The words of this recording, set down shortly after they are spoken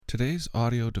Today's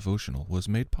audio devotional was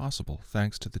made possible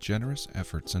thanks to the generous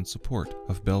efforts and support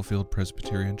of Bellefield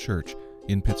Presbyterian Church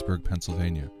in Pittsburgh,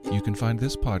 Pennsylvania. You can find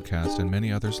this podcast and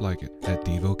many others like it at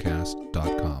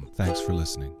Devocast.com. Thanks for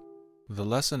listening. The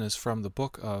lesson is from the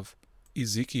book of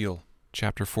Ezekiel,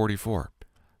 chapter 44.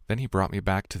 Then he brought me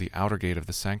back to the outer gate of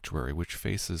the sanctuary, which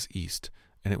faces east,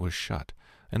 and it was shut.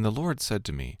 And the Lord said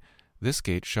to me, This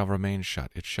gate shall remain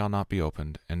shut, it shall not be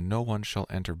opened, and no one shall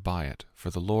enter by it,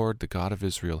 for the Lord, the God of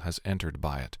Israel, has entered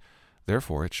by it.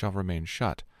 Therefore it shall remain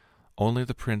shut. Only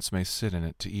the prince may sit in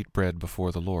it to eat bread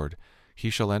before the Lord.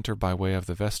 He shall enter by way of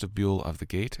the vestibule of the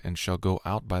gate, and shall go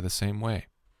out by the same way.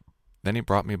 Then he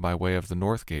brought me by way of the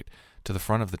north gate to the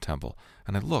front of the temple,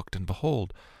 and I looked, and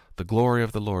behold, the glory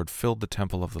of the Lord filled the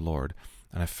temple of the Lord.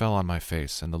 And I fell on my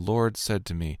face, and the Lord said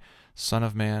to me, Son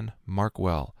of man, mark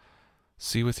well.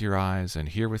 See with your eyes, and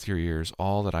hear with your ears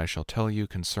all that I shall tell you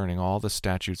concerning all the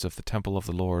statutes of the temple of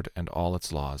the Lord and all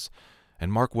its laws.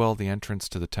 And mark well the entrance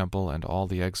to the temple and all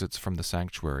the exits from the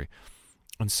sanctuary.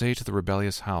 And say to the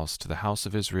rebellious house, to the house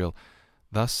of Israel,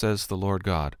 Thus says the Lord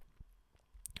God,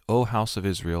 O house of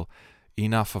Israel,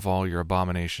 enough of all your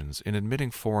abominations, in admitting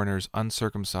foreigners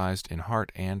uncircumcised in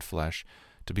heart and flesh,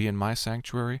 to be in my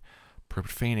sanctuary,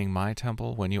 profaning my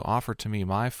temple, when you offer to me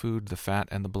my food, the fat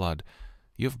and the blood.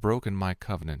 You have broken my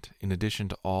covenant, in addition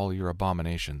to all your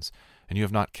abominations, and you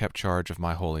have not kept charge of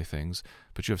my holy things,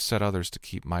 but you have set others to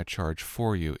keep my charge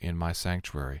for you in my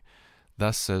sanctuary.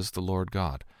 Thus says the Lord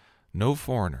God, No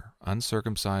foreigner,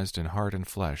 uncircumcised in heart and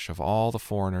flesh, of all the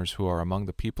foreigners who are among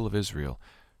the people of Israel,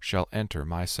 shall enter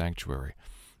my sanctuary.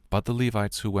 But the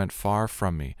Levites who went far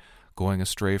from me, going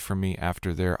astray from me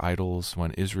after their idols,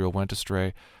 when Israel went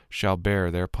astray, shall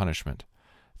bear their punishment.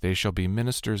 They shall be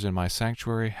ministers in my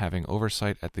sanctuary, having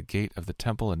oversight at the gate of the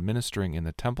temple and ministering in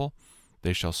the temple.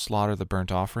 They shall slaughter the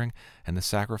burnt offering and the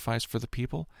sacrifice for the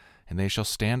people, and they shall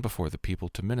stand before the people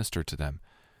to minister to them,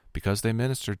 because they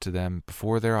ministered to them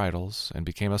before their idols, and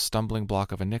became a stumbling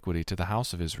block of iniquity to the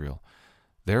house of Israel.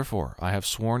 Therefore I have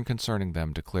sworn concerning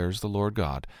them, declares the Lord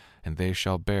God, and they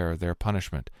shall bear their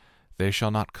punishment. They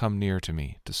shall not come near to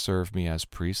me to serve me as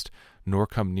priest, nor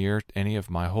come near any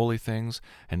of my holy things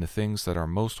and the things that are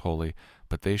most holy,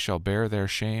 but they shall bear their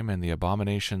shame and the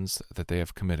abominations that they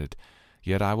have committed.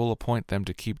 Yet I will appoint them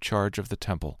to keep charge of the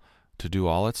temple, to do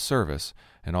all its service,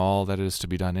 and all that is to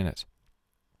be done in it.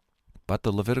 But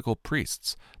the Levitical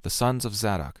priests, the sons of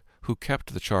Zadok, who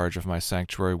kept the charge of my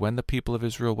sanctuary when the people of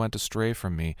Israel went astray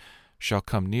from me, shall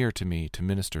come near to me to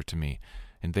minister to me,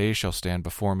 and they shall stand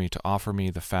before me to offer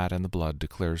me the fat and the blood,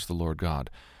 declares the Lord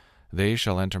God. They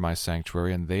shall enter my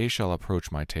sanctuary, and they shall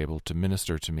approach my table to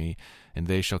minister to me, and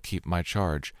they shall keep my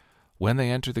charge. When they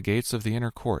enter the gates of the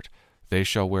inner court, they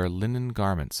shall wear linen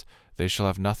garments, they shall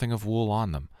have nothing of wool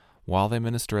on them. While they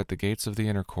minister at the gates of the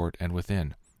inner court and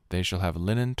within, they shall have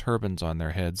linen turbans on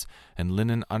their heads, and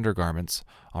linen undergarments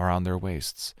around their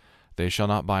waists. They shall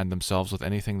not bind themselves with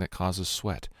anything that causes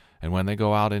sweat. And when they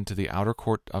go out into the outer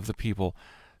court of the people,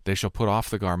 they shall put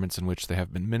off the garments in which they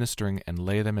have been ministering, and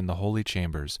lay them in the holy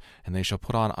chambers. And they shall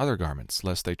put on other garments,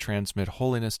 lest they transmit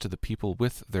holiness to the people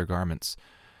with their garments.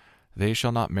 They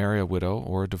shall not marry a widow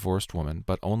or a divorced woman,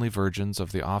 but only virgins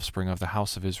of the offspring of the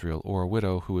house of Israel, or a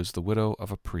widow who is the widow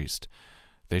of a priest.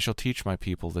 They shall teach my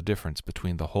people the difference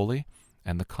between the holy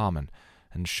and the common,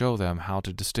 and show them how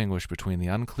to distinguish between the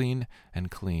unclean and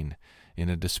clean. In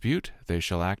a dispute they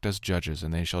shall act as judges,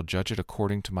 and they shall judge it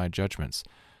according to my judgments.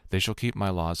 They shall keep my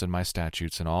laws and my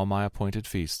statutes and all my appointed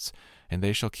feasts, and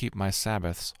they shall keep my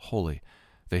Sabbaths holy.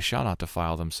 They shall not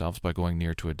defile themselves by going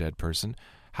near to a dead person.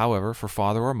 However, for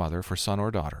father or mother, for son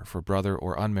or daughter, for brother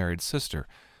or unmarried sister,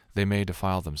 they may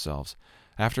defile themselves.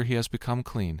 After he has become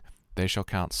clean, they shall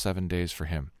count 7 days for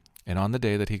him. And on the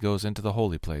day that he goes into the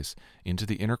holy place, into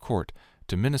the inner court,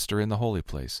 to minister in the holy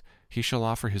place, he shall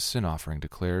offer his sin offering,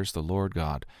 declares the Lord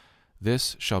God.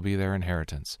 This shall be their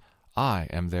inheritance. I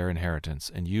am their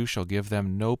inheritance, and you shall give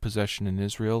them no possession in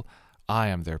Israel. I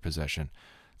am their possession.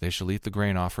 They shall eat the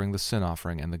grain offering, the sin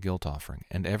offering, and the guilt offering,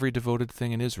 and every devoted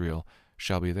thing in Israel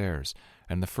shall be theirs,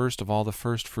 and the first of all the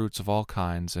first fruits of all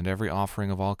kinds, and every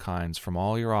offering of all kinds from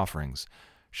all your offerings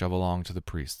shall belong to the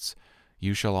priests.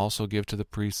 You shall also give to the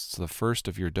priests the first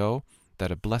of your dough,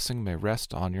 that a blessing may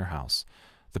rest on your house.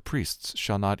 The priests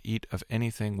shall not eat of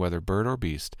anything, whether bird or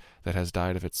beast, that has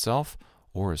died of itself,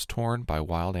 or is torn by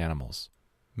wild animals.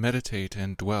 Meditate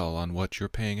and dwell on what you're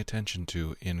paying attention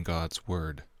to in God's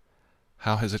Word.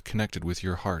 How has it connected with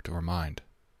your heart or mind?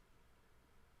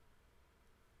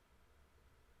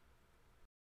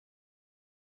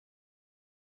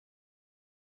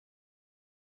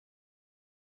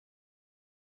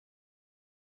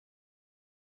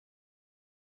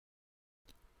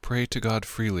 Pray to God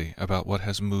freely about what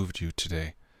has moved you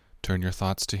today. Turn your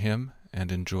thoughts to Him and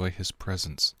enjoy His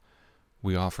presence.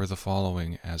 We offer the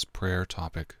following as prayer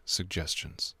topic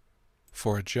suggestions.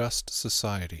 For a just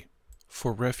society.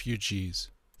 For refugees.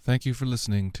 Thank you for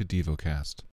listening to Devocast.